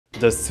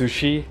Does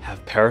sushi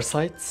have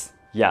parasites?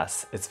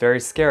 Yes, it's very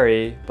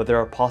scary, but there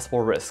are possible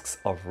risks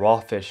of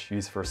raw fish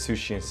used for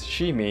sushi and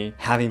sashimi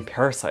having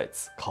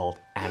parasites called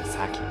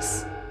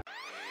anisakis.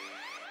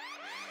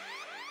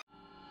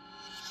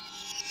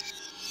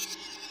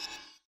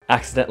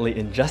 Accidentally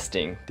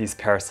ingesting these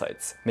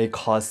parasites may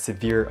cause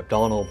severe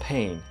abdominal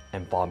pain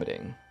and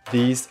vomiting.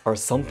 These are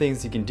some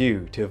things you can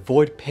do to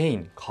avoid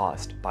pain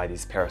caused by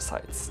these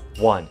parasites.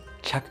 1.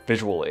 Check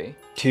visually.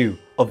 2.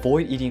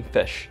 Avoid eating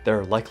fish that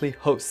are likely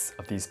hosts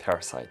of these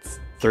parasites.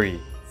 3.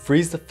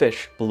 Freeze the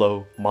fish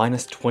below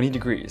 -20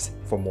 degrees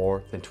for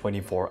more than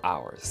 24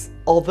 hours.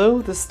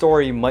 Although this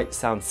story might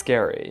sound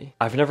scary,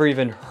 I've never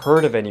even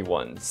heard of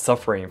anyone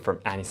suffering from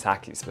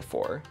anisakis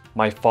before.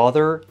 My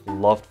father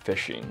loved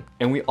fishing,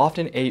 and we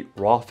often ate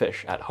raw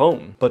fish at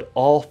home, but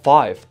all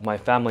 5 of my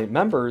family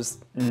members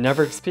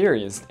never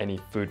experienced any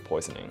food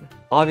poisoning.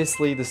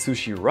 Obviously, the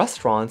sushi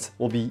restaurants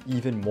will be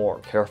even more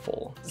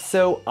careful.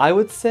 So I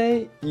would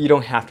say you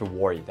don't have to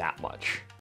worry that much.